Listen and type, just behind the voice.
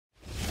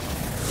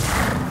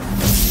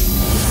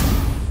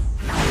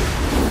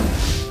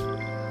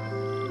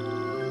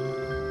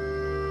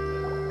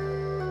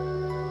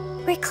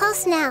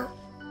close now.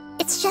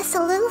 It's just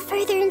a little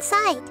further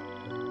inside.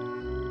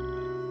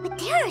 But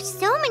there are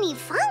so many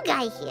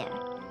fungi here.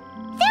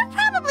 They're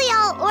probably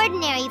all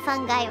ordinary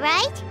fungi,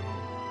 right?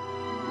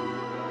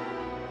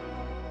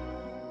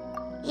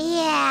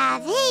 Yeah,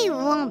 they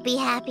won't be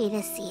happy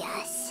to see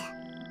us.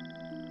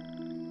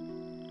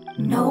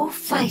 No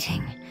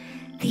fighting.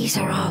 These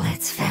are all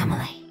its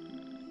family.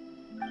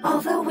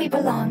 Although we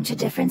belong to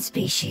different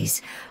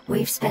species,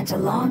 we've spent a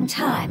long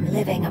time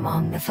living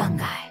among the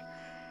fungi.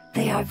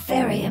 They are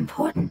very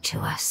important to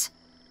us.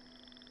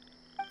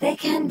 They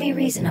can be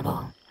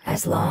reasonable,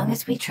 as long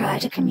as we try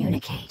to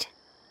communicate.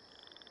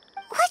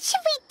 What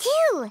should we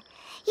do?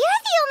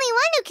 You're the only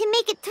one who can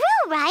make it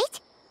through, right?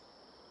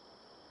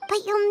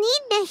 But you'll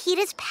need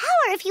Nahida's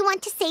power if you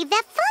want to save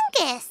that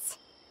fungus.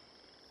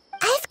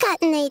 I've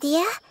got an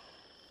idea.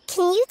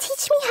 Can you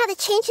teach me how to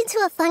change into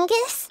a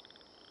fungus?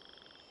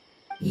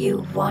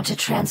 You want to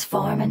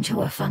transform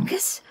into a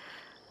fungus?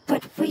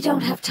 But we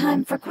don't have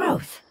time for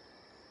growth.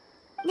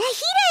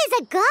 Nahida is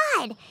a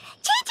god.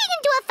 Changing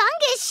into a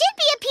fungus should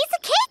be a piece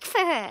of cake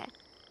for her.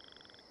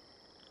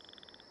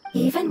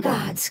 Even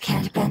gods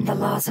can't bend the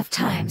laws of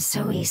time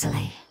so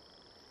easily.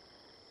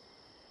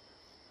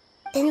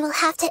 Then we'll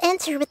have to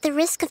enter with the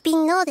risk of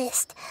being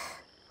noticed.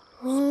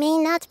 We may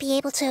not be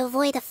able to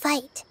avoid a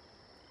fight.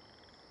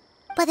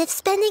 But if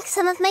spending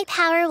some of my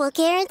power will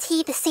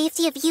guarantee the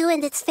safety of you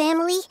and its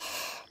family,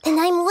 then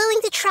I'm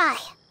willing to try.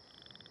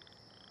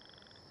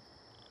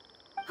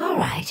 All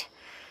right.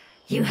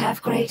 You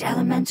have great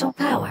elemental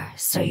power,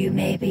 so you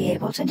may be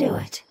able to do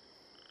it.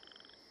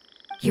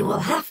 You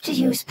will have to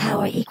use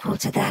power equal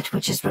to that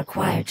which is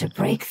required to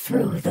break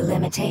through the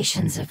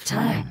limitations of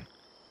time.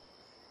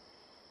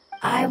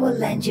 I will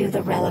lend you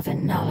the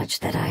relevant knowledge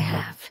that I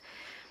have.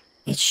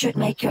 It should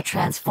make your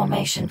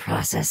transformation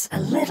process a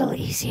little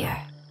easier.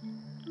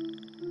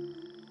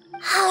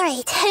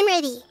 Alright, I'm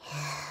ready.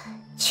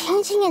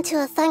 Changing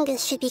into a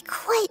fungus should be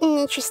quite an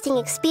interesting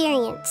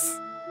experience.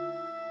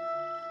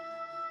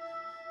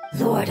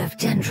 Lord of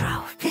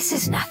Dendro, this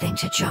is nothing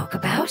to joke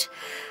about.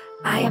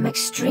 I am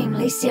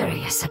extremely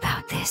serious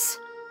about this.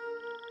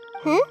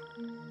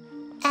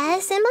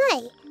 As am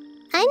I.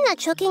 I'm not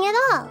joking at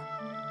all.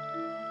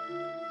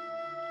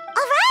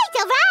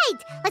 All right!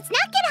 Let's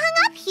not get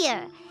hung up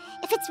here.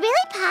 If it's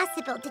really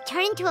possible to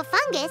turn into a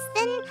fungus,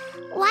 then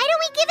why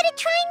don't we give it a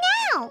try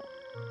now?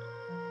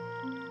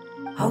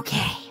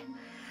 Okay.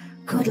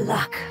 Good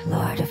luck,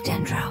 Lord of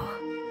Dendro.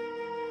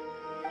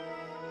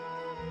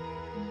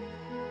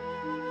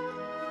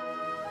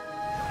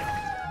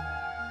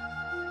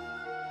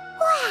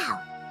 Wow!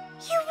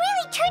 You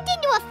really turned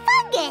into a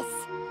fungus!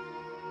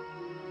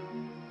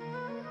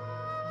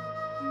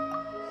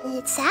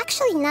 It's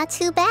actually not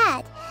too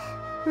bad.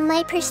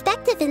 My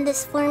perspective in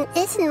this form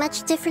isn't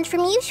much different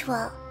from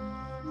usual.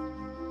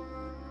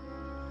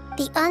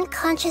 The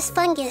unconscious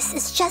fungus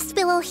is just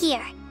below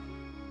here.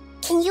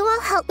 Can you all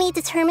help me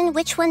determine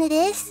which one it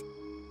is?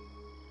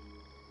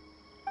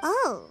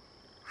 Oh,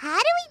 how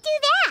do we do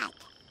that?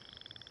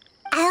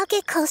 I'll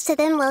get close to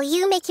them while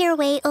you make your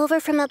way over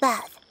from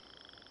above.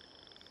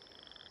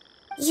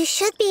 You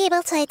should be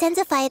able to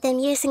identify them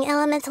using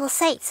elemental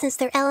sight since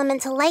they're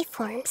elemental life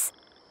forms.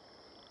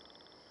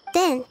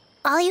 Then,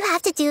 all you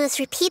have to do is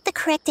repeat the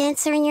correct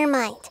answer in your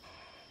mind.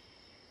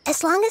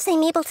 As long as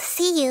I'm able to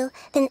see you,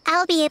 then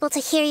I'll be able to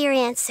hear your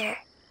answer.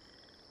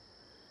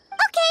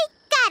 Okay,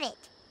 got it.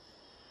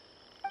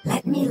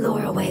 Let me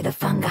lure away the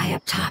fungi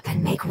up top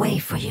and make way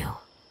for you.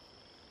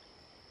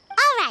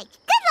 All right,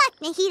 good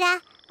luck,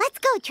 Nahida. Let's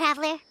go,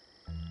 Traveler.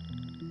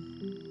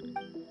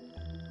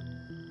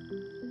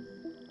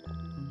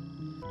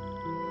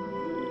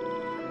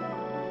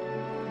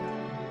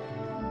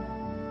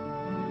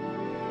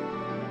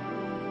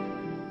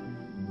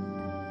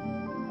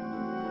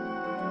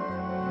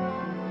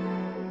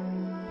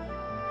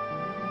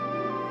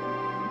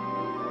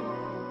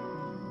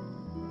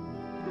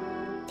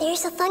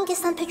 There's a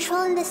fungus on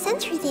patrol in the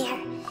center there.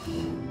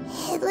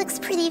 It looks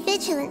pretty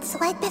vigilant, so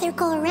I'd better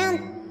go around.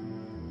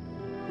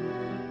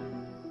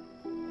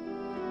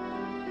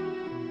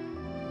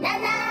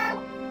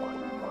 Nana!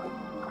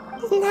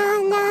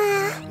 Nana!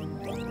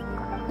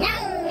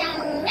 Nom,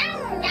 nom,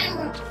 nom,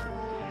 nom.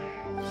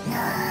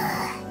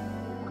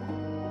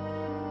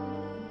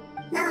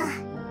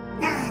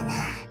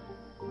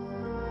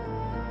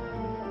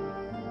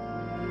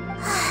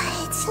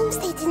 It seems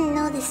they didn't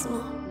notice me.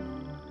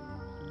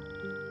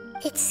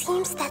 It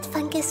seems that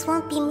fungus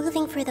won't be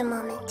moving for the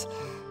moment.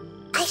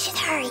 I should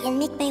hurry and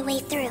make my way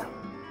through.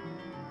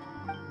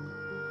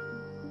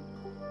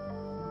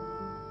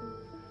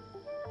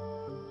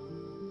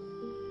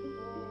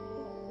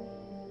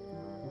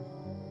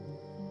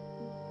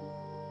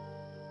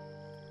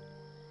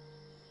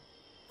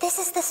 This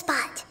is the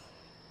spot.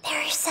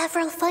 There are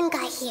several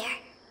fungi here.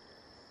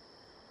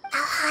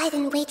 I'll hide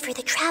and wait for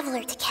the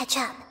traveler to catch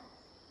up.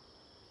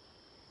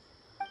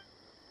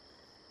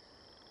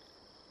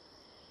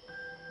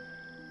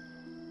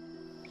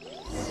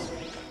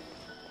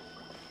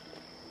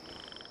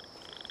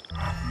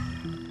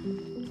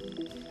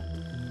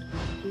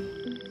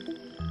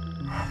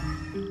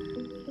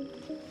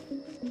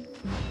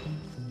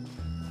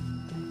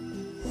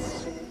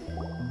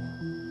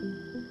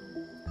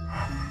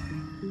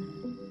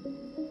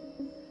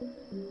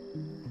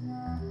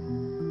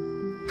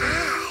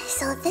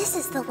 So this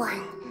is the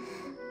one.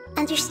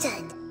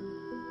 Understood.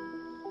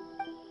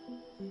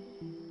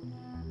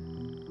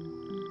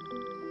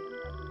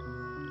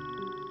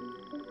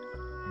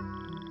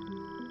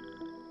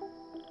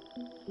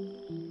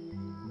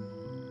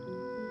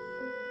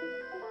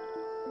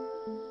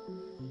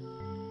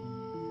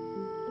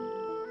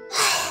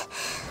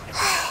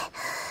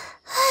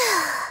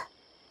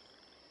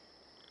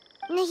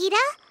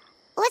 Nahida?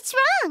 What's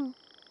wrong?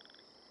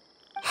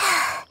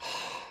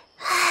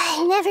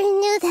 I never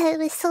knew that it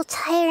was so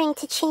tiring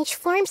to change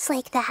forms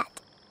like that.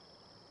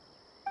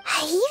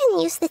 I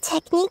even used the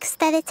techniques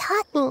that it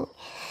taught me.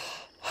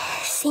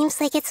 Seems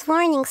like its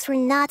warnings were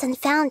not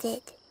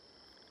unfounded.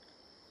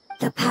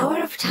 The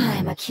power of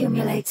time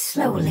accumulates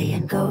slowly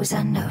and goes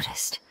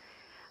unnoticed.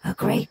 A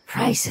great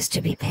price is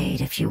to be paid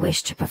if you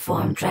wish to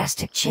perform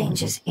drastic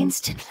changes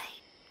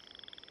instantly.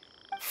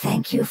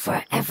 Thank you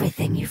for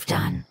everything you've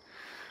done.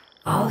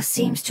 All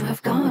seems to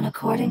have gone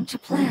according to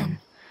plan.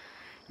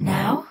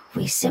 Now,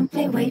 we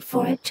simply wait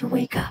for it to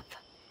wake up.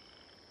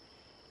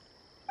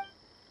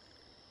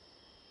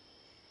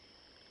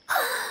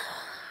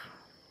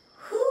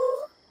 Who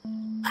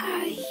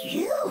are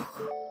you?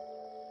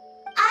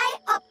 I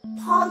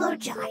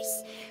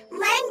apologize.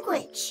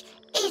 Language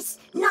is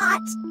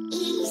not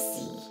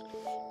easy.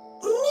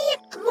 Need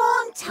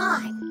long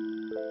time.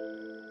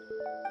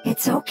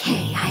 It's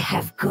okay, I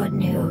have good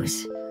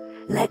news.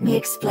 Let me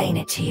explain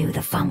it to you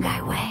the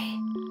fungi way.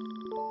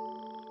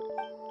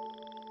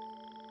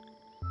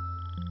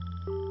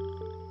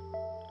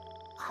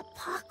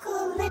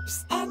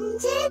 Apocalypse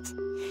ended?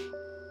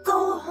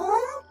 Go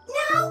home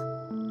now?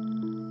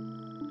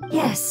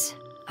 Yes,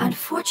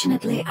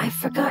 unfortunately I've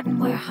forgotten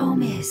where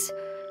home is.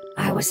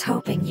 I was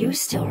hoping you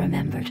still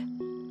remembered.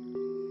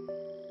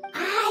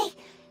 I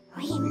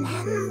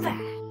remember.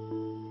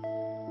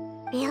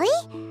 Really?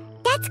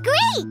 That's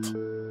great!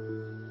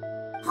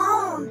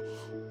 Home,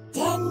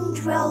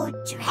 Dendro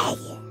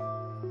Dragon.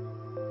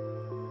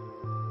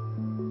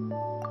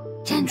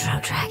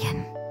 Dendro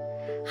Dragon.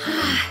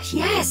 Ah,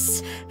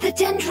 yes, the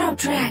Dendro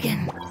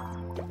Dragon.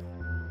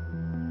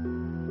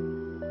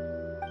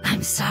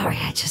 I'm sorry,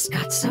 I just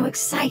got so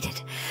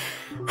excited.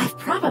 I've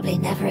probably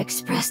never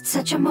expressed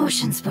such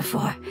emotions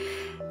before.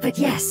 But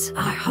yes,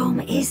 our home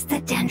is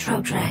the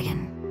Dendro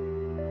Dragon.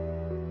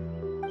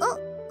 Oh,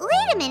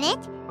 wait a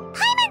minute.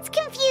 Paimon's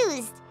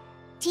confused.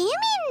 Do you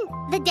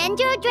mean the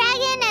Dendro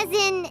Dragon as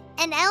in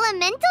an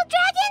elemental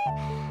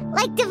dragon?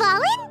 Like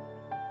Dvalin?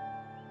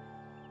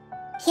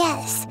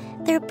 Yes,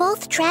 they're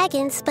both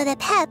dragons, but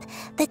Apep,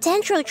 the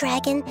Dendro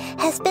Dragon,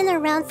 has been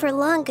around for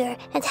longer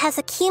and has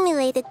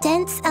accumulated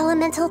dense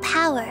elemental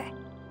power.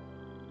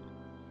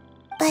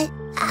 But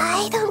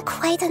I don't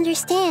quite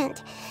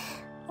understand.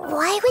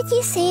 Why would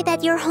you say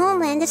that your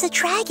homeland is a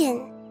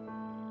dragon?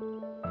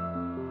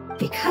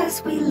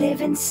 Because we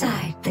live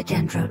inside the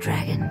Dendro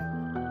Dragon.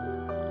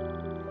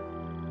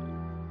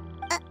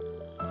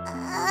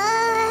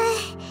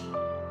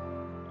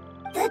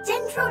 The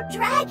Dendro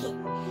Dragon.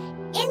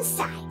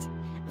 Inside.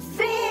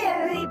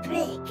 Very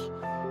big.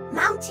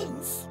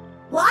 Mountains.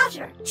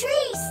 Water.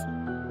 Trees.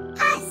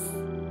 Us.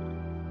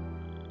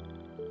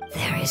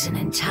 There is an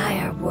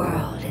entire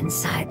world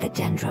inside the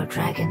Dendro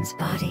Dragon's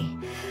body.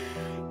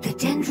 The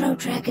Dendro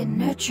Dragon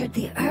nurtured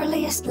the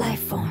earliest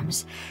life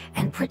forms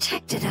and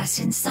protected us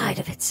inside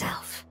of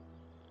itself.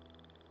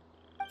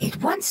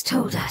 It once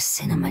told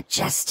us in a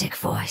majestic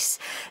voice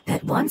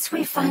that once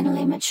we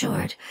finally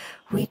matured,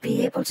 we'd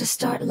be able to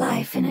start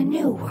life in a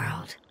new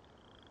world.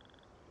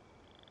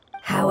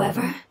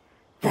 However,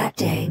 that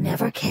day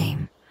never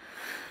came.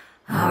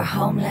 Our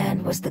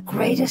homeland was the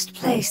greatest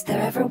place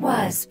there ever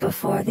was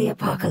before the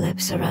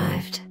apocalypse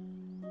arrived.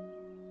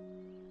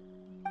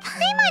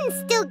 Paimon's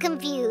still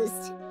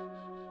confused.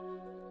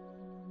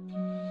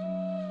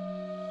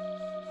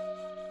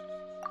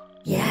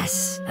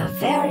 Yes, a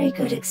very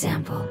good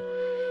example.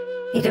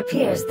 It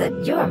appears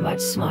that you're much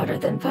smarter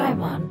than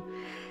Paimon.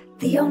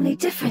 The only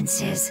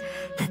difference is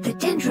that the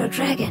Dendro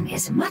Dragon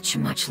is much,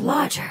 much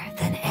larger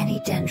than any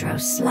Dendro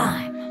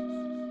slime.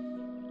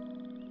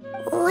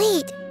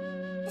 Wait,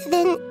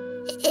 then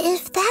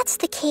if that's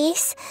the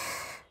case,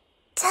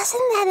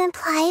 doesn't that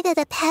imply that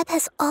Apep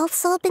has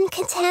also been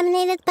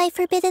contaminated by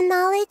forbidden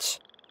knowledge?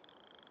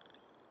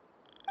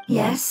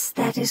 Yes,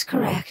 that is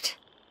correct.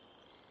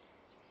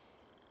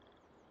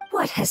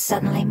 What has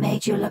suddenly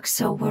made you look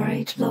so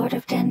worried, Lord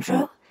of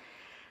Dendro?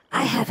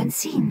 I haven't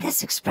seen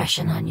this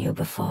expression on you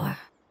before.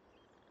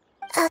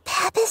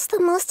 Apep is the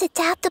most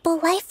adaptable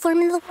life form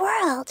in the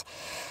world.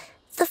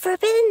 The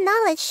forbidden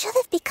knowledge should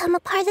have become a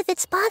part of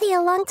its body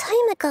a long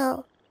time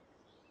ago.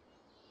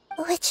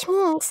 Which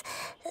means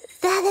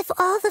that if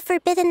all the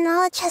forbidden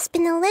knowledge has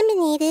been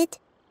eliminated,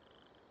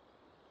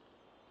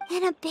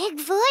 then a big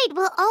void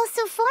will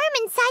also form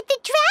inside the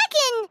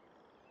dragon!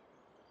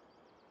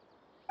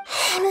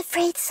 I'm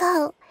afraid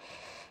so.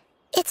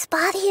 Its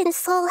body and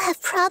soul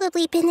have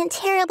probably been in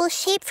terrible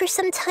shape for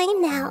some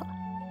time now.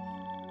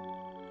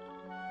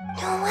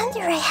 No wonder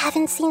I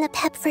haven't seen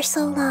Apep for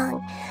so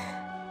long.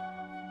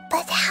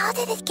 But how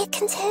did it get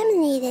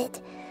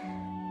contaminated?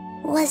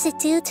 Was it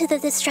due to the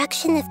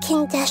destruction of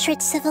King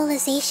Deshret's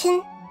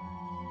civilization?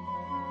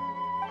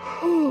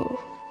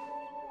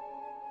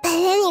 But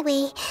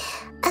anyway,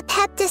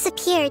 Apep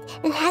disappeared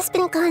and has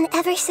been gone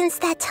ever since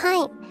that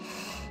time.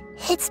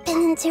 It's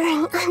been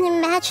enduring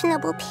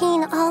unimaginable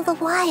pain all the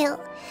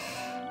while.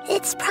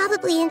 It's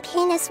probably in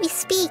pain as we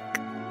speak.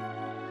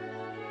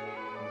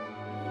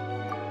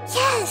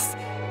 Yes!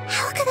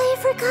 How could I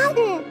have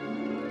forgotten?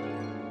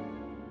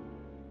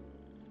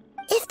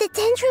 If the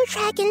Dendro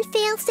Dragon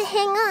fails to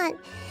hang on,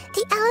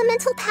 the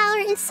elemental power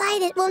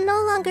inside it will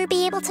no longer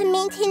be able to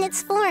maintain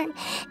its form,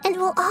 and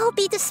will all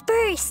be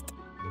dispersed.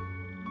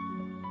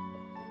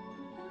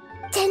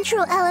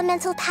 Dendro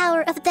elemental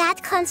power of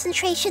that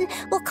concentration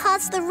will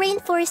cause the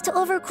rainforest to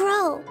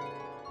overgrow.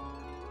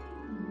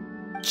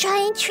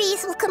 Giant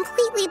trees will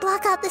completely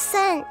block out the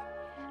sun.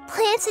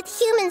 Plants and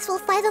humans will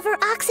fight over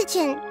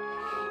oxygen.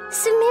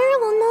 Sumeru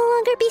will no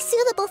longer be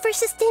suitable for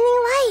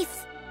sustaining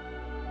life.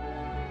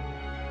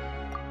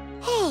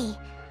 Hey,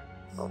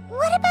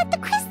 what about the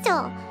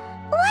crystal?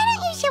 Why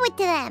don't you show it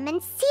to them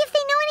and see if they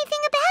know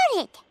anything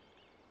about it?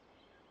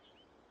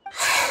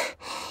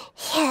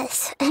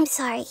 Yes, I'm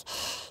sorry.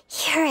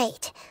 You're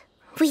right.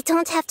 We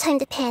don't have time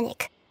to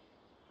panic.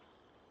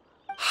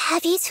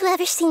 Have you two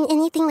ever seen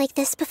anything like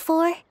this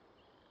before?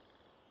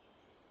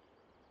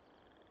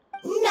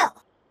 No.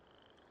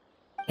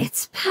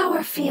 Its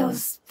power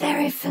feels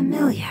very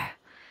familiar.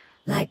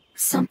 Like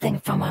something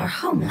from our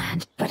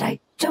homeland, but I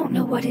don't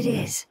know what it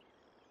is.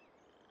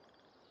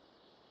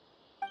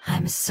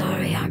 I'm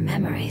sorry our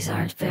memories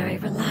aren't very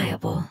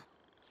reliable.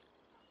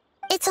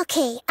 It's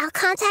okay. I'll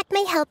contact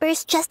my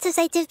helpers just as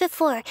I did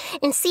before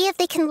and see if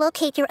they can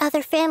locate your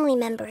other family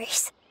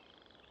members.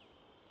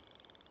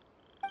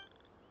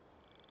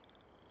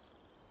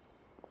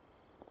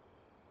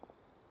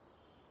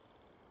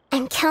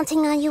 I'm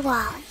counting on you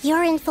all.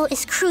 Your info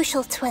is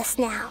crucial to us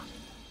now.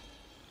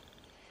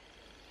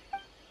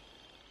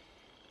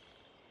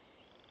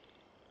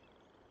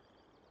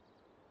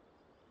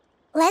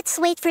 Let's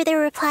wait for their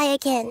reply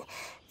again,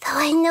 though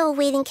I know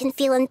waiting can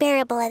feel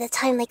unbearable at a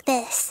time like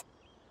this.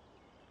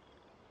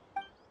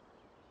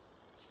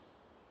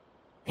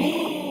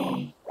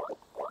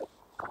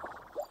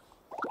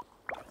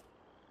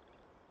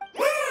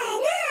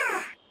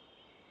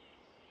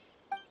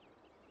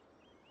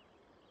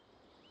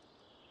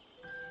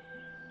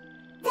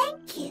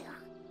 Thank you.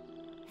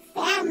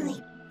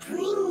 Family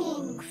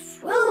bringing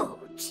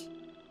fruit.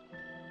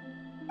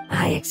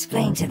 I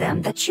explained to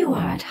them that you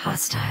aren't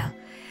hostile.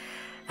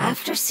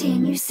 After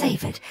seeing you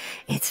save it,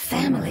 its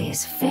family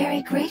is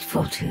very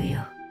grateful to you.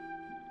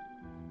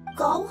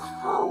 Go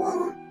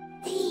home,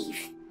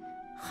 thief.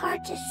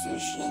 Hard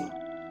decision.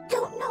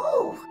 Don't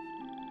know.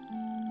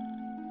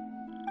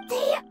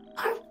 They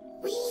are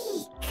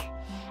weak.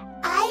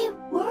 I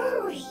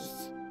worry.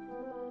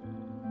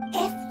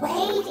 If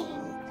waiting,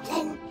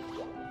 then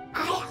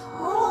I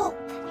hope.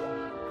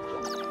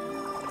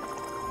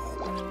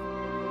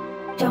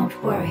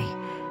 Don't worry.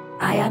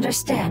 I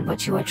understand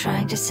what you are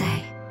trying to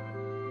say.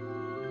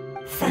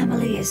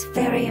 Family is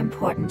very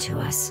important to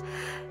us,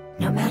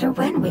 no matter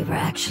when we were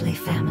actually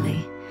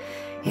family.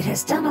 It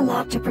has done a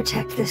lot to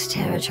protect this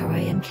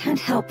territory and can't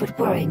help but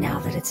worry now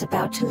that it's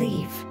about to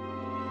leave.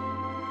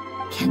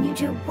 Can you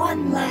do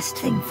one last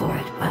thing for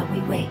it while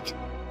we wait?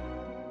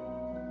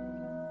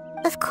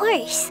 Of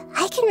course,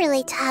 I can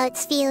relate to how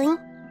it's feeling.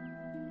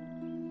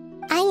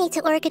 I need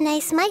to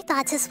organize my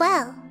thoughts as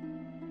well.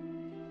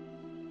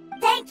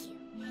 Thank you.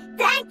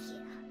 Thank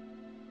you.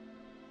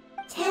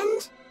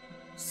 Tend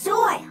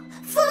soil.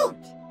 Food.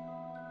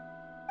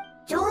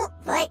 Don't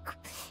like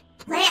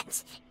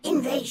plant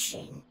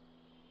invasion.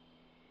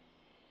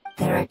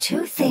 There are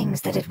two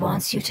things that it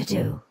wants you to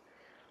do.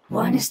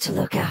 One is to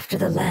look after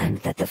the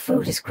land that the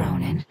food is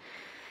grown in,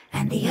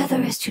 and the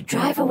other is to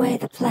drive away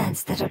the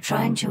plants that are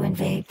trying to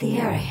invade the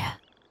area.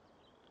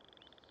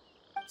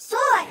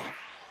 Soil.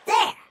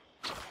 There.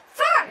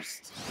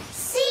 First.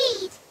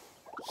 Seed.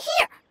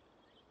 Here.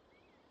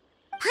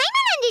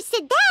 Paimon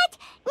understood that.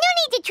 No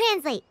need to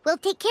translate. We'll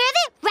take care of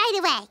it right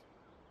away.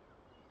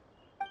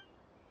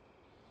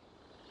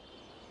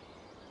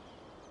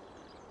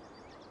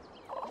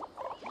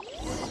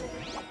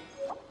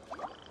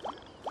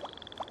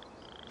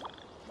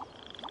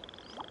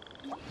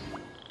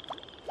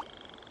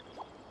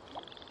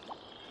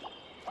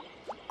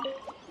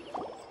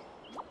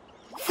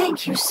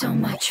 Thank you so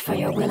much for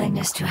your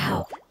willingness to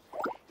help.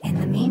 In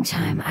the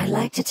meantime, I'd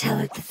like to tell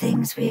it the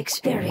things we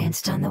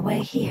experienced on the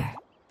way here.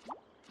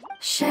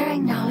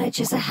 Sharing knowledge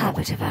is a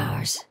habit of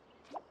ours.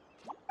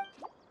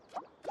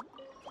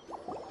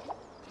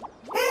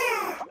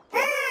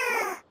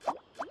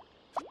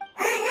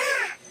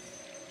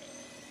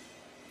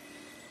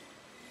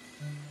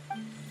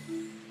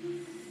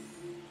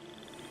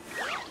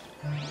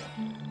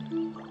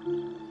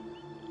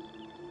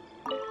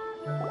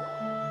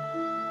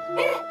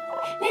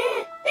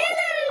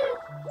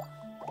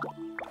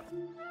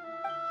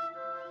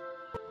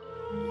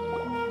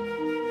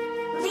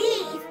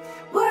 Leave.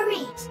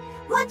 Worried.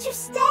 Want to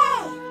stay.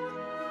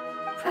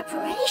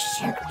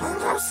 Preparation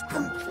almost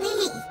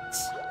complete.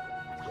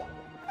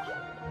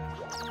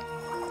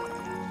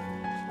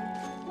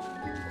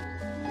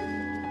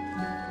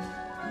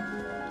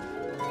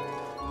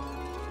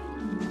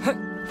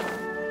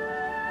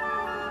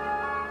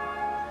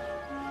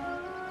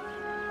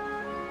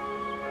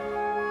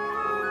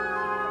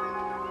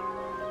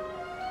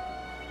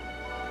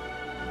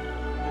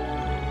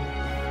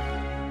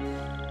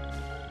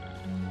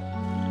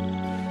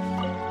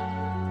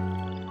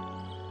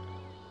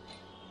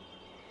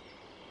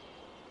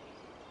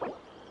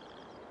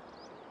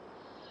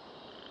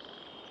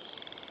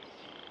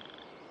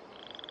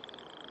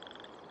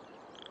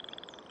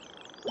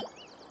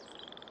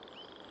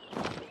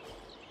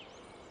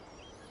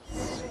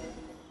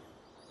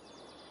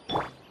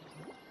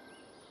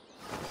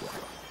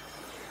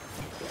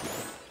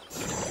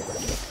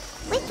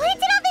 We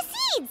planted all the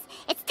seeds!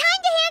 It's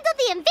time to handle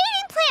the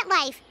invading plant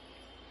life!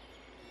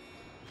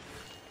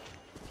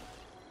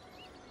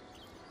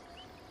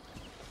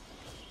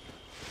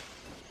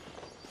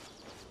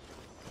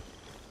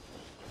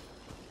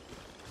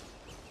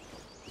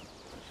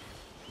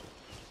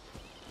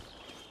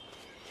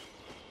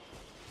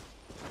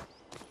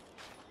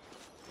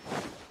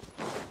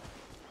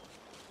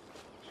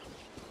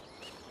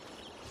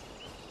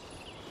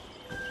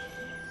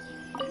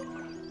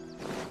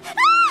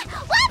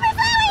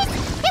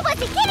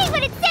 Kidding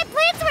when it said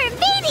plants were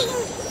invading!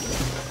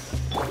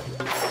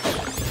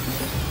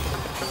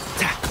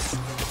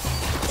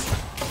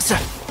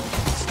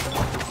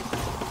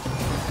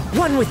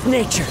 One with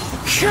nature.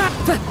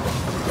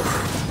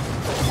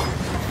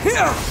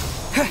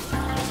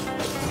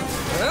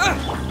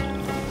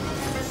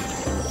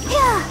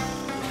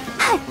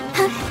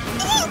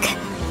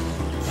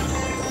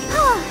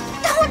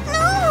 Oh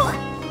no!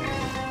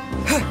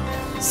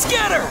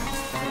 Scatter!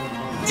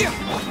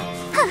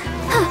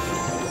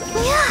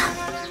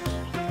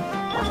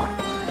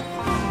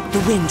 The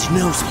wind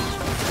knows me.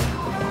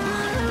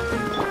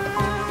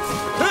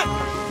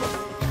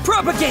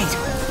 Propagate!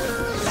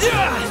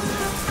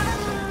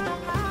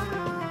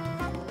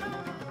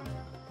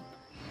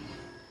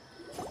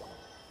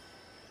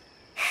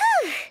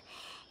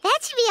 That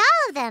should be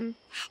all of them.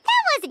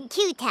 That wasn't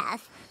too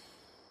tough.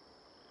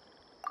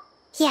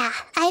 Yeah,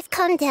 I've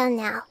calmed down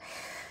now.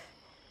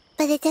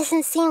 But it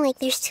doesn't seem like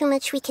there's too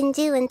much we can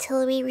do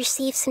until we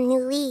receive some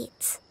new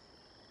leads.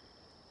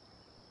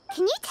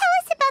 Can you tell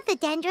us about the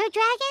Dendro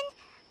Dragon?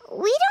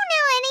 We don't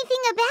know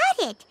anything about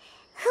it.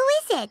 Who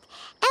is it?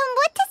 And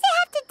what does it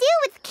have to do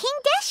with King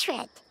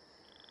Deshret?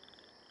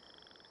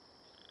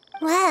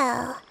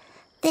 Well,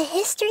 the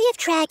history of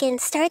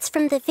dragons starts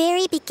from the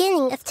very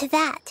beginning of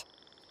Teyvat.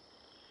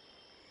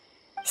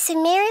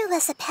 Sumeru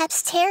was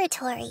Apep's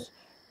territory.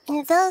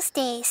 In those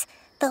days,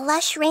 the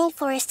lush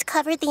rainforest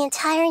covered the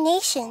entire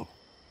nation.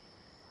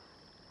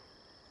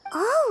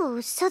 Oh,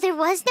 so there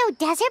was no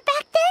desert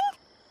back then?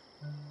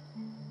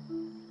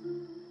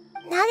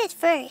 Not at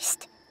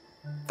first.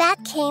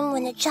 That came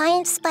when a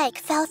giant spike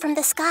fell from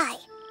the sky,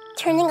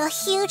 turning a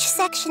huge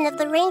section of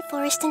the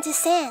rainforest into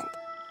sand.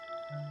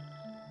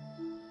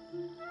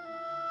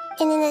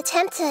 In an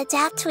attempt to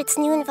adapt to its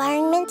new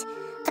environment,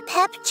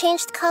 Apep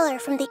changed color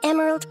from the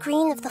emerald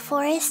green of the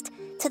forest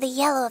to the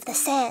yellow of the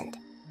sand.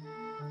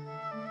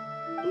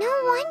 No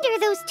wonder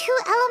those two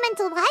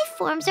elemental life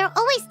forms are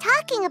always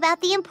talking about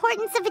the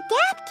importance of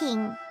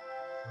adapting.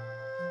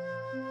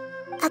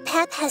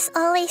 Apep has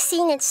always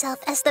seen itself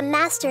as the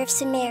master of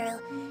Sumeru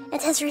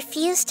and has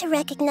refused to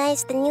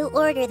recognize the new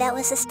order that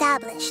was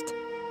established.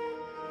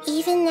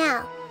 Even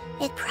now,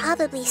 it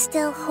probably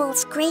still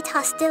holds great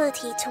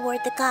hostility toward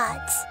the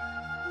gods.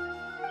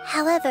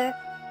 However,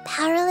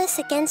 powerless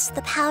against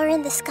the power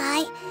in the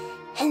sky,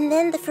 and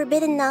then the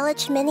forbidden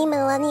knowledge many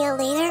millennia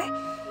later,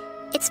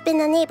 it's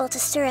been unable to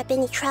stir up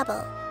any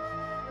trouble.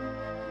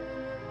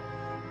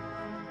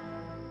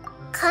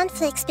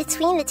 Conflicts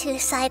between the two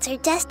sides are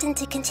destined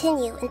to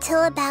continue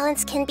until a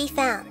balance can be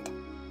found.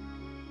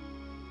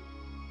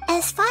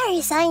 As far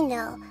as I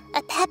know,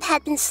 Apep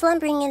had been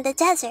slumbering in the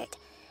desert,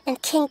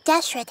 and King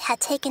Deshret had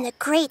taken a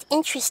great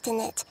interest in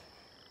it.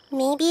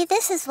 Maybe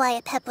this is why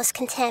Apep was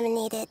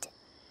contaminated.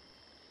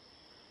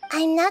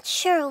 I'm not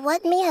sure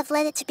what may have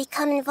led it to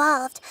become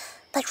involved,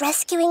 but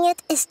rescuing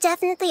it is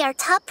definitely our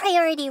top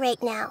priority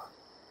right now.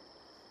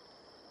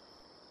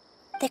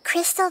 The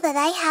crystal that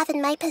I have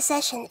in my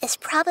possession is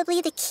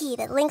probably the key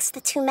that links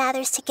the two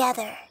matters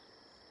together.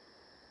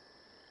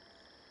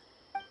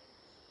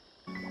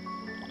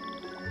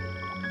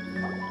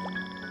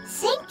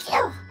 Thank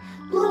you,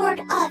 Lord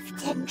of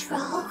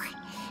Dendro.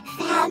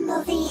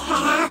 Family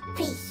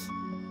happy.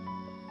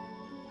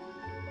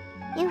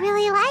 You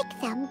really like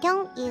them,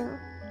 don't you?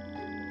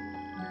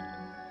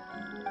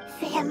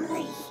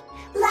 Family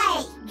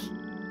like.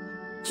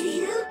 Do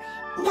you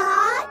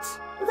not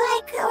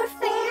like your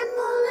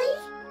family?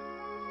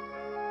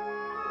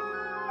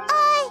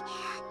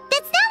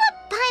 That's not what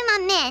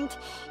Paimon meant.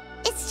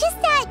 It's just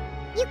that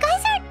you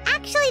guys aren't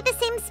actually the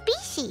same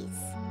species.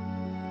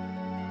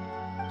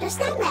 Does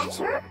that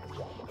matter?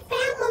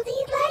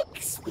 Family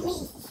likes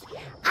me.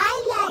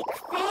 I like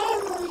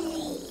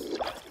family.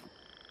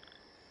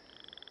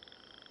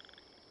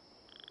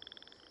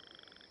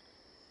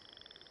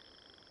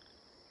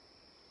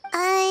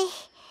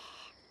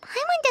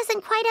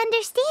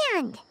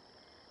 understand.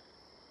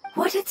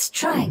 What it's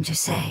trying to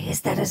say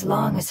is that as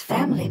long as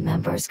family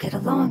members get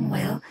along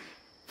well,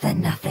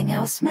 then nothing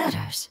else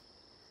matters.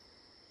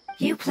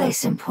 You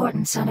place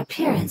importance on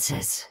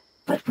appearances,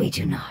 but we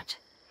do not.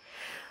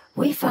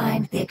 We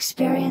find the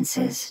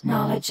experiences,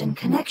 knowledge, and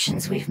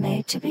connections we've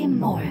made to be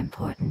more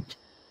important.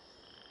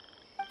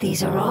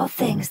 These are all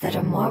things that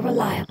are more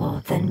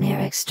reliable than mere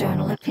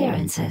external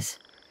appearances.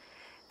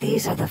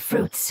 These are the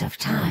fruits of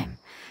time,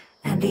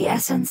 and the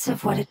essence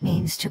of what it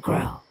means to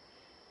grow.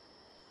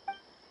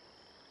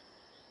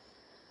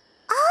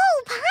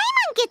 Oh,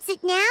 Paimon gets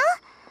it now!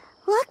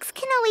 Looks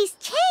can always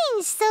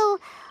change, so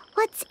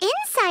what's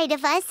inside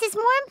of us is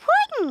more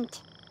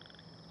important.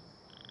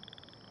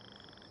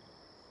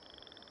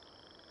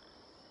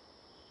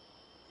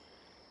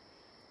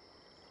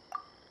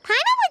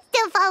 Paimon would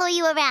still follow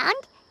you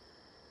around.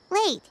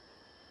 Wait,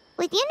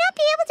 would you not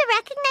be able to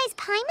recognize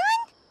Paimon?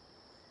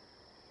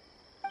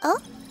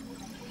 Oh?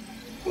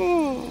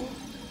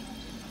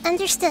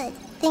 Understood.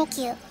 Thank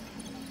you.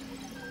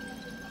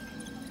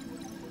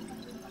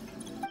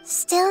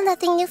 Still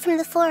nothing new from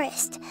the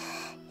forest.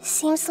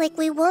 Seems like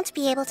we won't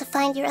be able to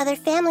find your other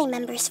family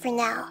members for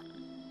now.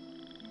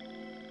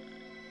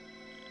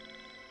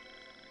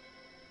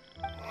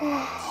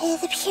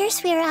 It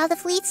appears we are out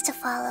of leads to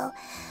follow.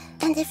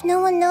 And if no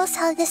one knows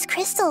how this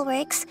crystal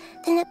works,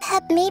 then a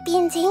pet may be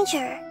in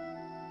danger.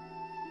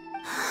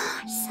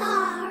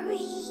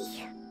 Sorry.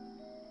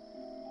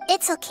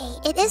 It's okay.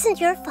 It isn't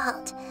your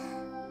fault.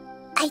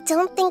 I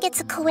don't think it's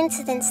a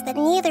coincidence that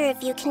neither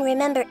of you can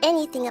remember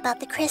anything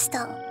about the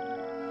crystal.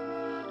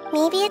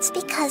 Maybe it's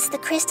because the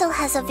crystal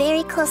has a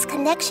very close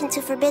connection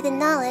to forbidden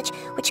knowledge,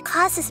 which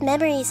causes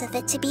memories of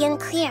it to be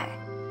unclear.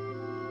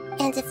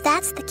 And if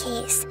that's the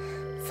case,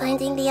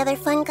 finding the other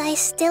fungi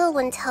still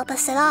wouldn't help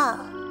us at all.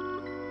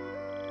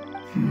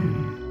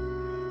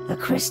 The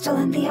crystal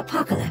and the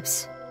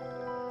apocalypse.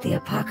 The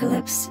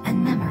apocalypse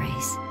and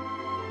memories.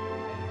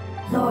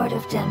 Lord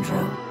of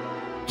Dendro,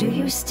 do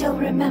you still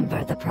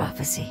remember the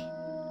prophecy?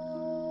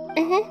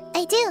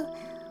 I do.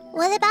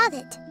 What about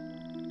it?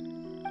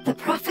 The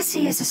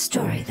prophecy is a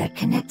story that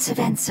connects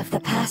events of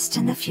the past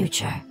and the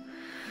future.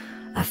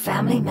 A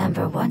family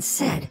member once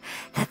said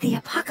that the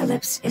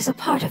apocalypse is a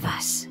part of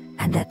us,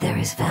 and that there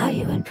is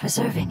value in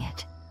preserving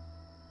it.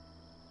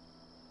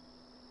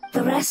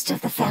 The rest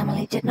of the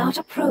family did not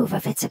approve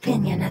of its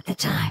opinion at the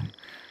time,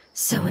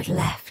 so it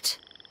left.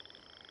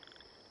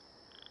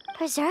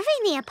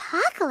 Preserving the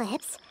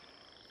apocalypse?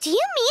 Do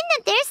you mean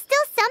that there's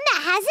still some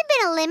that hasn't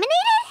been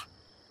eliminated?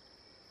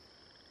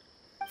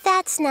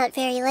 That's not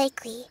very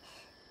likely.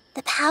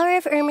 The power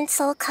of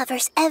Irminsul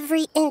covers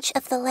every inch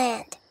of the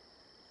land.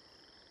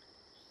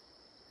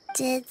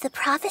 Did the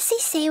prophecy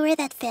say where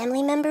that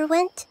family member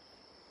went?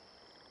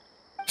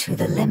 To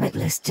the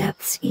limitless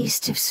depths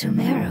east of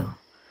Sumeru,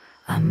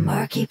 a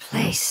murky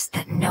place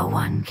that no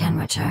one can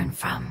return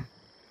from.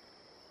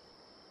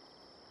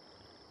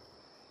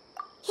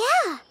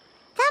 Yeah,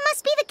 that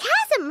must be the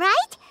chasm,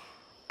 right?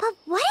 But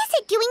what is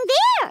it doing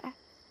there?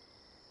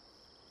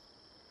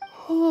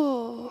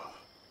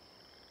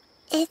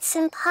 It's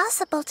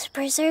impossible to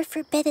preserve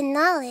forbidden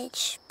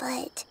knowledge,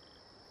 but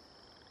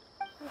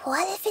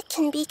what if it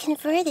can be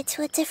converted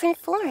to a different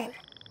form?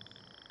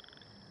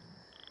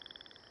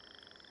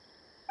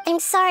 I'm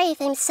sorry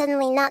if I'm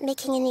suddenly not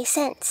making any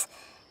sense.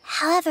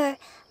 However,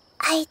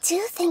 I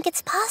do think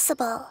it's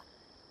possible.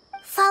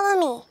 Follow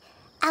me.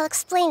 I'll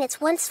explain it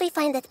once we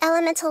find that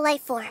elemental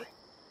life form.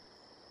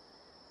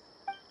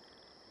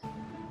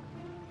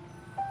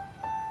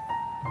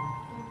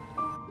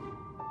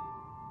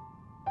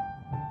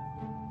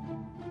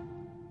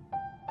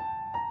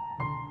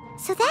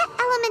 So that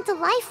elemental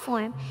life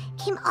form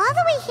came all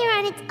the way here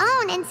on its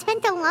own and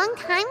spent a long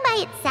time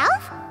by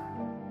itself?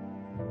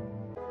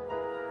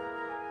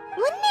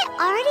 Wouldn't it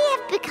already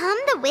have become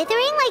the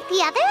Withering like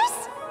the others?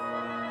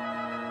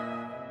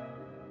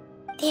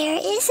 There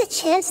is a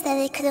chance that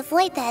it could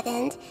avoid that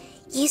end,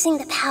 using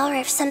the power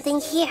of something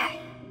here.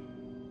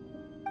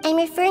 I'm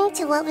referring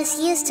to what was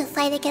used to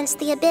fight against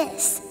the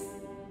Abyss.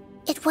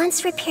 It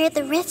once repaired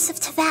the rifts of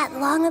Tevat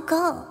long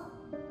ago.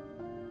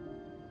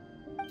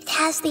 It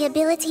has the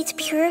ability to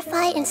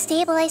purify and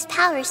stabilize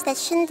powers that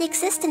shouldn't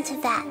exist in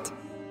Tevat.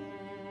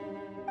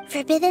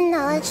 Forbidden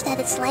knowledge that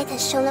its light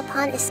has shone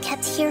upon is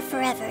kept here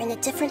forever in a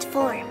different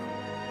form.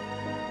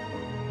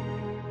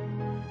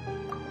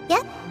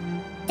 Yep,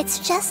 it's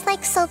just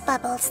like soap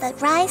bubbles that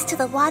rise to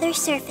the water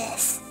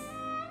surface.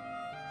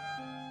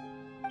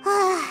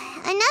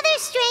 Another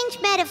strange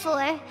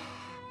metaphor,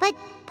 but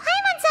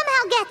Paimon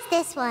somehow gets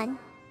this one.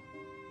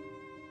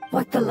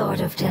 What the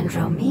Lord of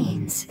Dendro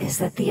means is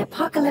that the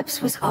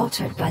apocalypse was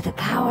altered by the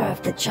power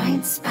of the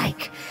giant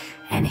spike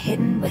and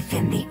hidden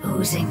within the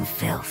oozing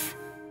filth.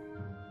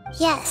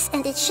 Yes,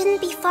 and it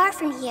shouldn't be far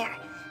from here.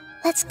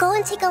 Let's go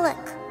and take a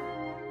look.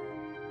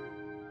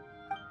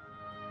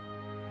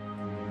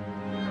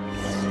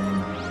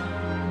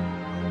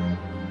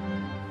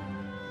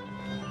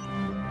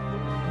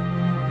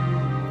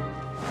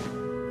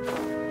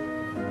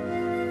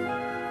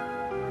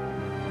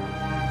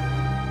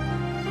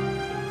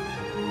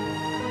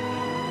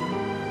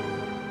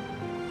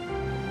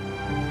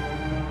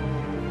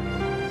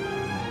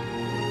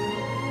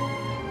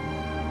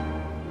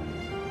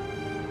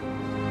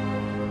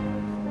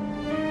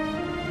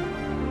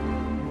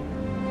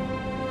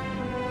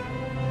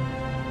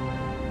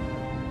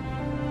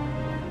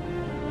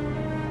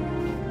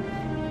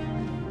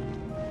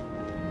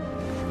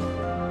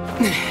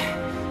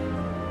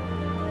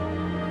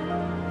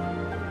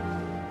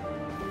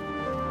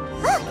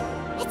 Look!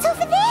 It's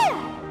over there!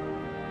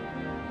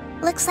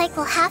 Looks like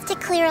we'll have to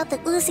clear out the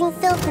oozing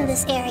filth in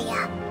this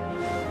area.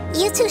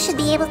 You two should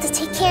be able to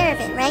take care of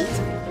it, right?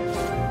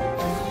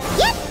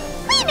 Yep!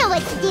 We know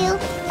what to do!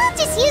 We'll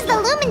just use the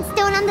lumen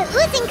stone on the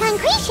oozing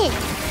concretion!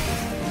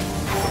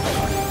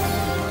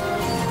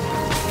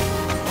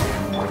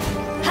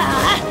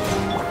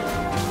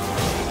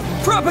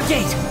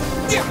 Propagate!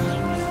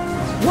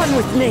 One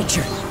with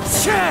nature.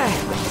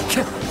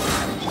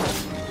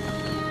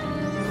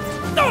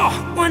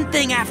 Oh, one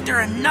thing after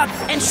another.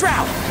 And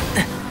shroud!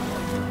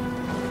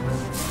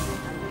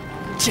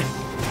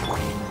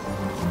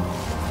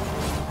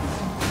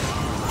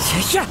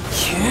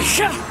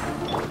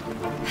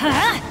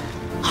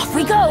 Off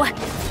we go!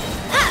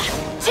 Ha!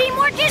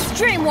 Teamwork is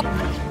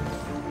dreamwork!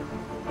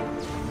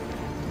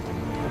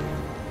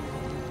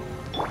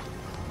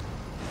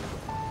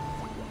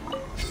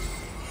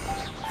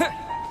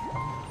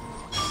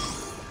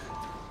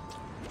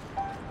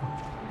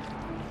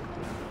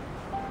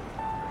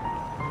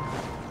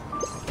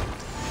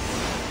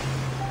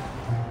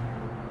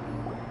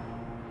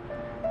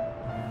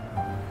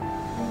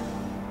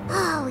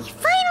 Oh, we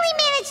finally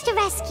managed to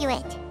rescue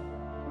it!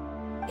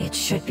 It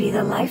should be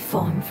the life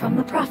form from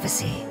the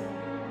prophecy.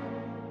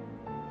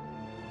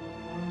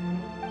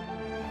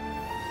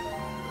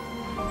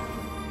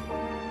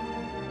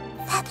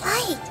 That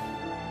light!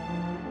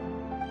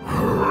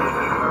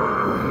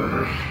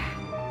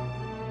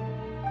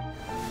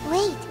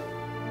 Wait,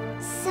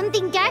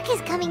 something dark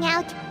is coming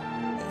out.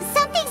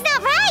 Something's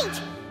not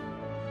right!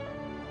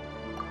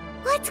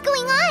 What's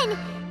going on?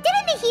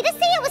 Didn't Nahida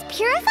say it was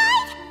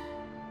purified?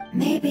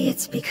 Maybe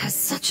it's because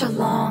such a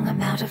long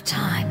amount of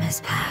time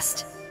has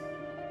passed.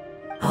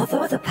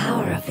 Although the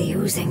power of the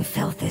oozing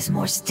filth is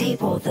more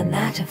stable than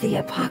that of the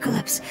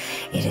apocalypse,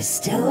 it is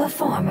still a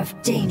form of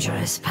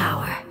dangerous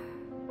power.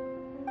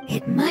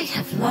 It might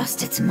have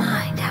lost its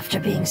mind after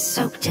being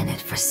soaked in it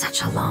for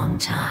such a long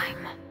time.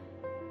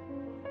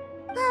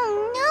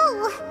 Oh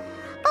no!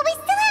 But we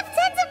still have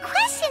tons of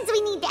questions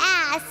we need to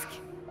ask!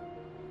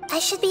 I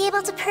should be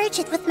able to purge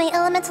it with my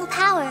elemental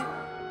power.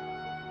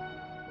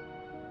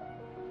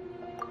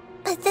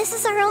 But this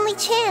is our only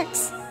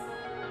chance.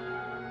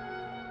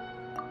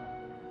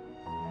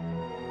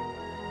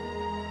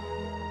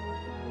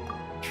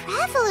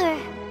 Traveler!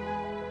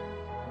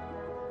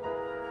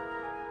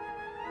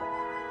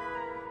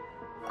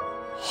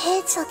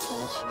 It's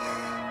okay.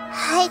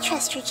 I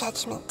trust your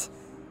judgment.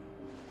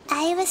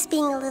 I was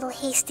being a little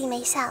hasty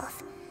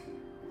myself.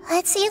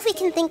 Let's see if we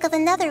can think of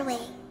another way.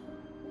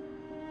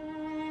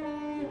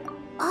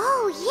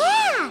 Oh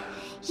yeah!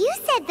 You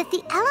said that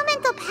the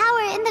elemental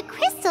power in the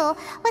crystal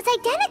was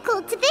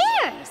identical to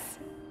theirs!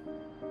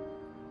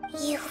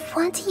 You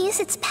want to use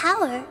its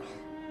power,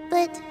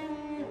 but...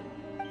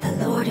 The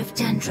Lord of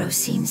Dendro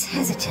seems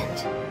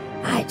hesitant.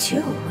 I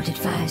too would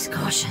advise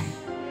caution.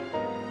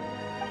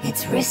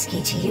 It's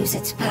risky to use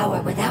its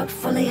power without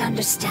fully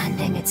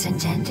understanding its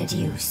intended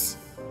use.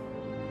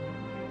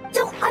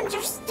 Don't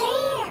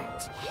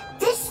understand.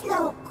 This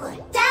no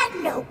good, that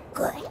no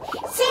good.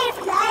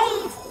 Save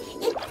life.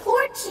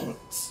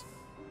 Important.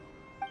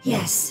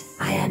 Yes,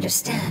 I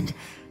understand,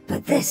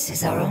 but this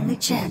is our only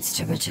chance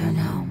to return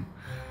home.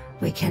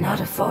 We cannot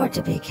afford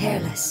to be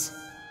careless.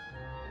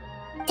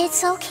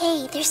 It's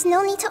okay, there's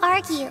no need to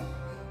argue.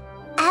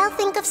 I'll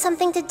think of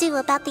something to do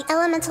about the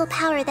elemental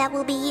power that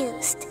will be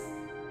used.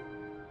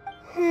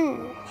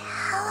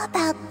 How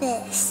about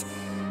this?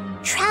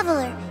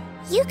 Traveler,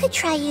 you could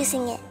try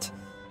using it.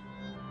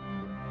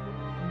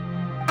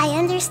 I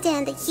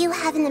understand that you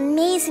have an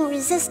amazing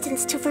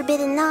resistance to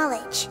forbidden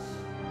knowledge.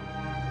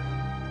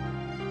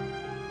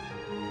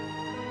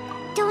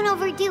 Don't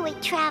overdo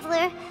it,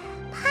 Traveler.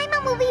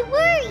 Paimon will be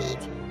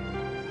worried.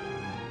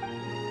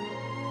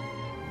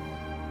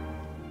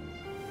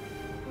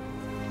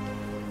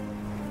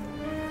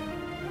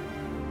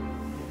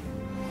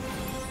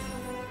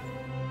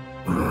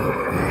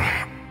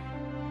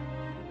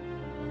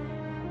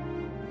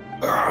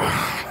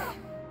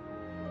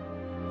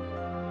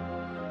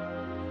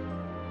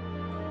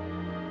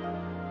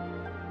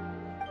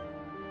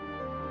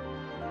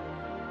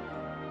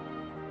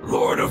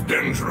 Lord of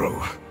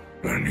Dendro,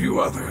 and you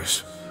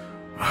others,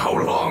 how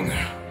long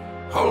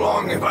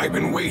have I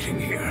been waiting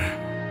here?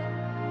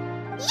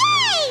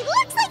 Yay!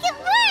 Looks like it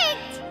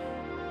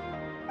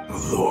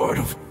worked! Lord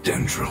of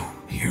Dendro,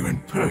 here in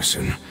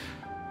person.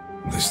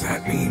 Does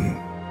that mean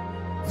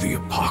the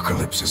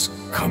apocalypse has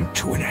come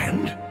to an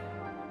end?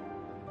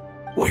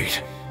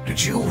 Wait,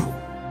 did you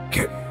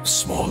get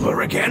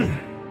smaller again?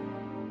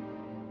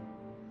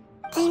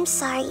 I'm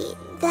sorry,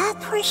 that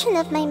portion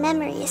of my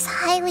memory is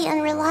highly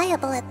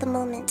unreliable at the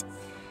moment.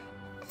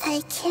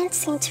 I can't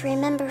seem to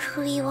remember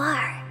who you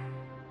are.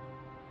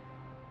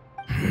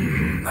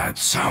 That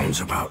sounds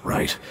about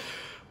right.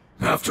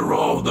 After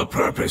all, the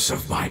purpose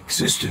of my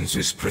existence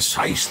is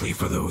precisely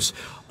for those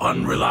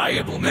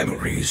unreliable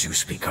memories you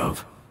speak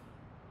of.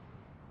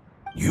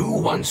 You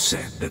once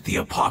said that the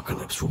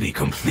apocalypse will be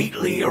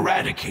completely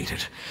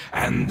eradicated,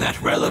 and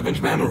that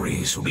relevant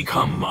memories will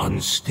become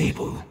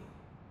unstable.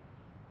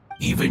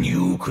 Even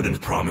you couldn't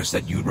promise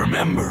that you'd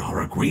remember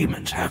our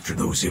agreement after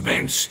those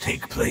events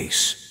take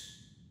place.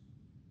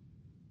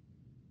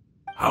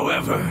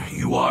 However,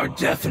 you are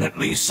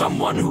definitely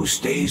someone who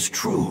stays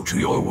true to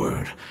your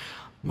word.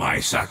 My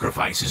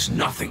sacrifice is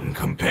nothing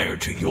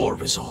compared to your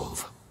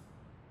resolve.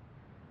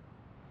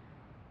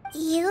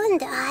 You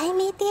and I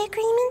made the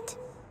agreement?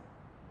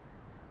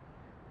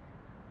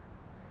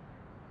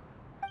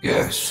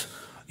 Yes,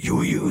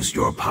 you used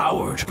your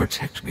power to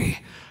protect me.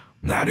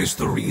 That is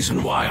the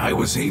reason why I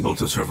was able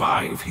to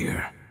survive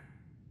here.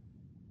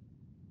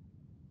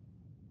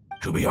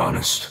 To be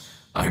honest,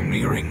 I'm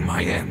nearing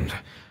my end.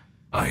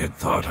 I had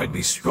thought I'd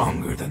be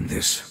stronger than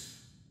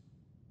this.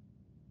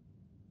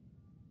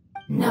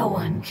 No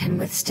one can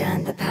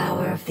withstand the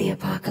power of the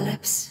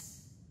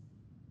apocalypse.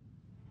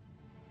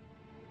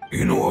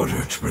 In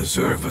order to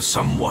preserve a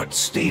somewhat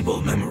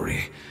stable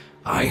memory,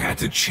 I had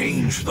to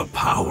change the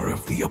power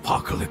of the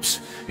apocalypse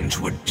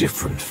into a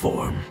different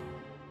form.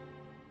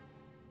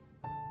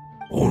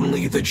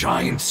 Only the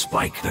giant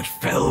spike that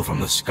fell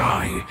from the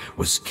sky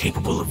was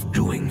capable of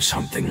doing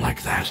something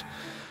like that.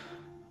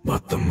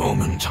 But the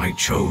moment I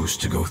chose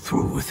to go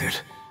through with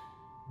it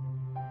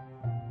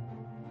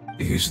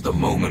is the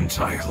moment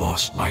I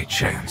lost my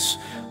chance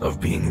of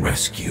being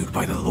rescued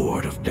by the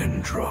Lord of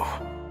Dendro.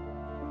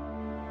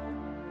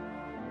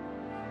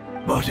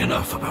 But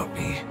enough about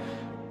me.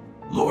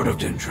 Lord of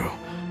Dendro,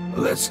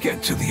 let's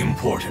get to the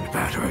important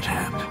matter at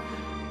hand.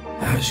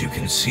 As you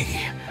can see,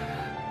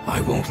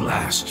 I won't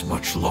last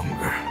much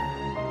longer.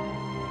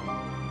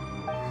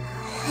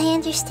 I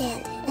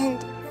understand,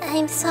 and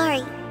I'm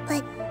sorry,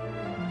 but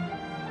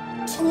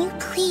can you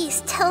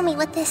please tell me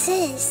what this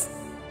is?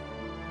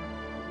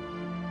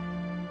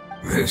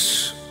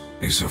 This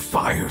is a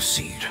fire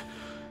seed.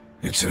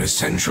 It's an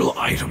essential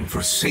item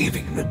for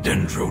saving the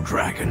Dendro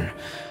Dragon.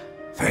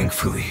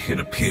 Thankfully, it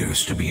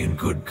appears to be in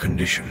good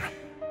condition.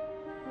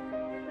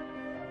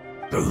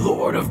 The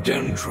Lord of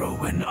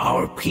Dendro and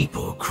our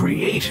people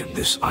created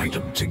this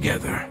item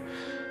together.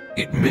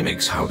 It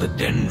mimics how the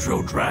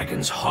Dendro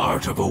Dragon's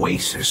Heart of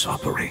Oasis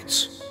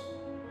operates.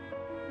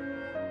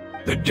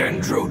 The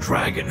Dendro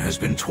Dragon has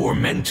been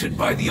tormented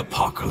by the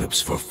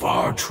apocalypse for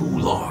far too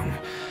long.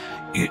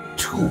 It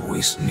too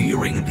is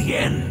nearing the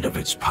end of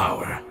its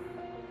power.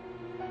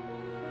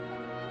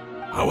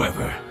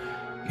 However,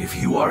 if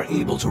you are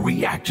able to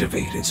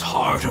reactivate its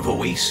Heart of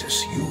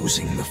Oasis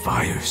using the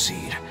Fire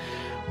Seed,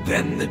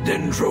 then the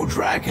Dendro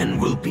Dragon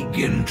will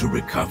begin to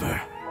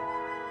recover.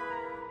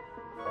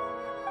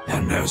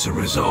 And as a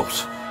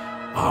result,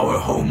 our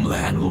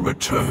homeland will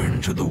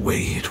return to the way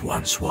it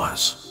once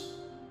was.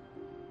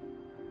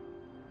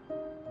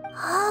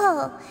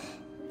 Oh,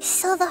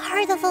 so the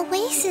Heart of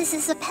Oasis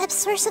is a pep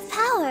source of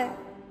power.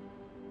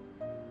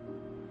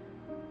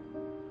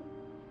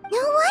 No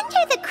wonder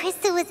the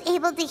crystal was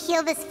able to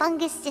heal this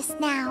fungus just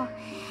now.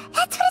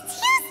 That's what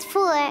it's used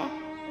for.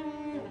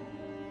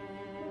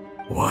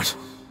 What?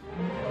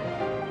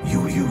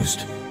 You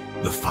used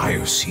the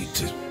Fire Seed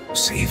to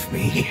save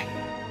me?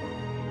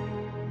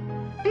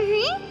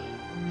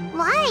 Mm-hmm.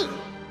 Why?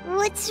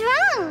 What's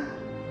wrong?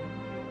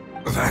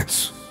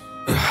 That's...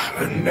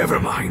 never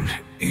mind.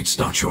 It's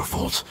not your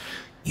fault.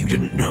 You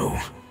didn't know.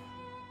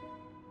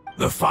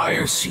 The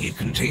Fire Seed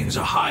contains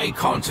a high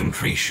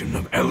concentration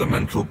of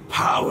elemental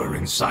power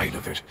inside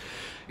of it.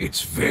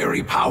 It's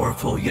very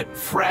powerful, yet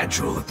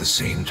fragile at the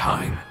same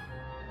time.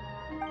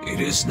 It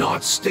is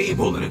not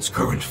stable in its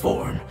current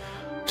form.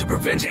 To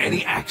prevent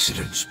any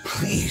accidents,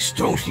 please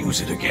don't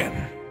use it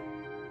again.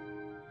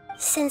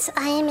 Since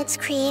I am its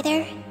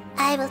creator,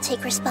 I will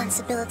take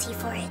responsibility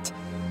for it.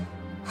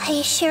 I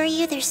assure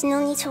you there's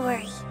no need to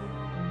worry.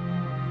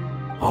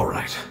 All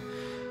right.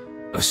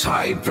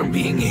 Aside from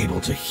being able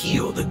to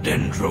heal the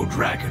Dendro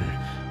Dragon,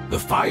 the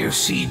Fire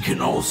Seed can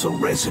also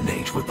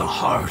resonate with the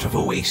Heart of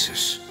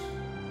Oasis.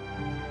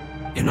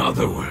 In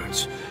other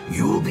words,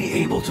 you'll be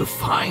able to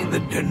find the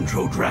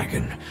Dendro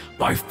Dragon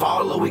by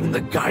following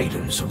the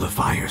guidance of the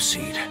Fire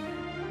Seed.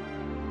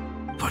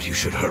 But you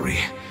should hurry.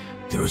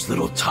 There is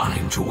little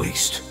time to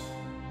waste.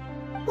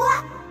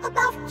 What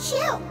about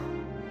you?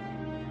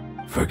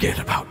 Forget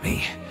about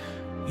me.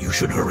 You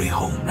should hurry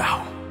home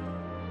now.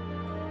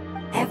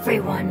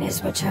 Everyone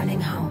is returning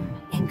home,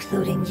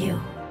 including you.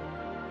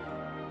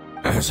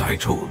 As I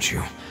told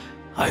you,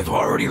 I've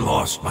already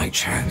lost my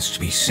chance to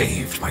be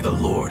saved by the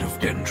Lord of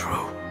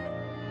Dendro.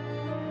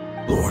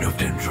 Lord of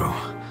Dendro,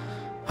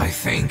 I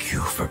thank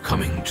you for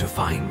coming to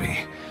find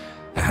me,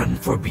 and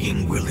for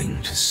being willing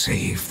to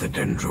save the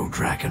Dendro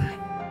Dragon.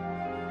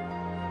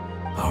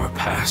 Our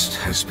past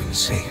has been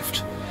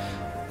saved,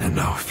 and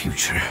our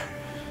future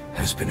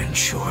has been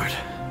ensured.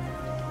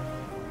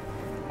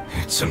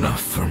 It's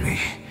enough for me,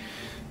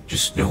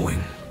 just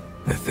knowing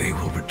that they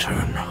will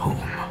return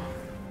home.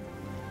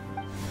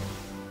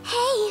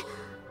 Hey,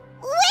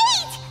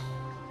 wait!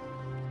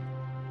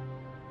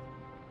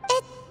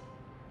 It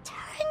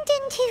turned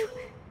into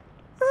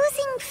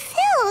oozing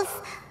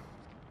filth.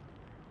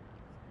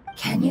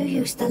 Can you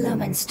use the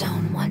Lumen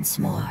Stone once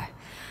more?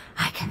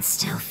 I can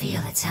still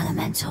feel its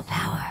elemental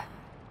power.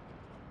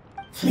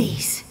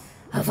 Please,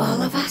 of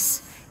all of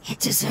us, it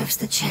deserves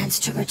the chance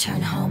to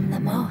return home the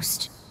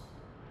most.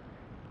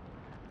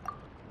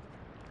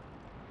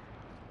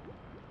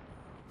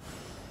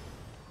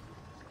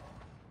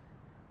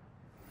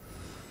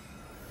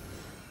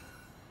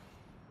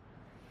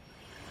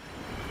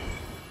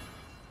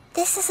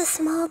 This is a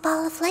small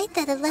ball of light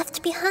that it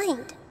left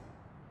behind.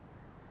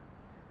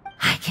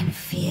 I can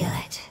feel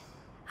it.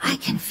 I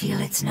can feel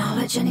its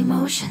knowledge and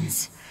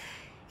emotions.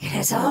 It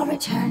has all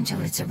returned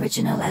to its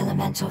original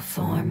elemental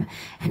form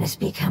and is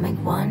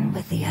becoming one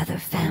with the other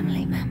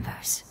family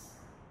members.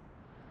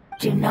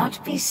 Do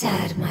not be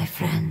sad, my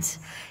friends.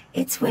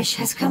 Its wish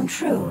has come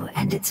true,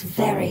 and it's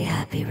very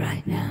happy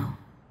right now.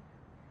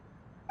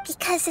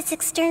 Because its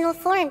external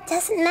form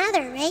doesn't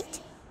matter, right?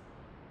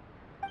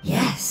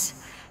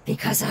 Yes,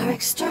 because our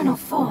external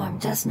form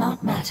does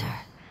not matter,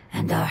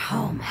 and our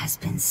home has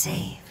been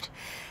saved.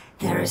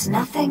 There is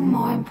nothing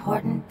more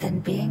important than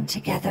being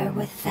together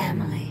with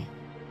family.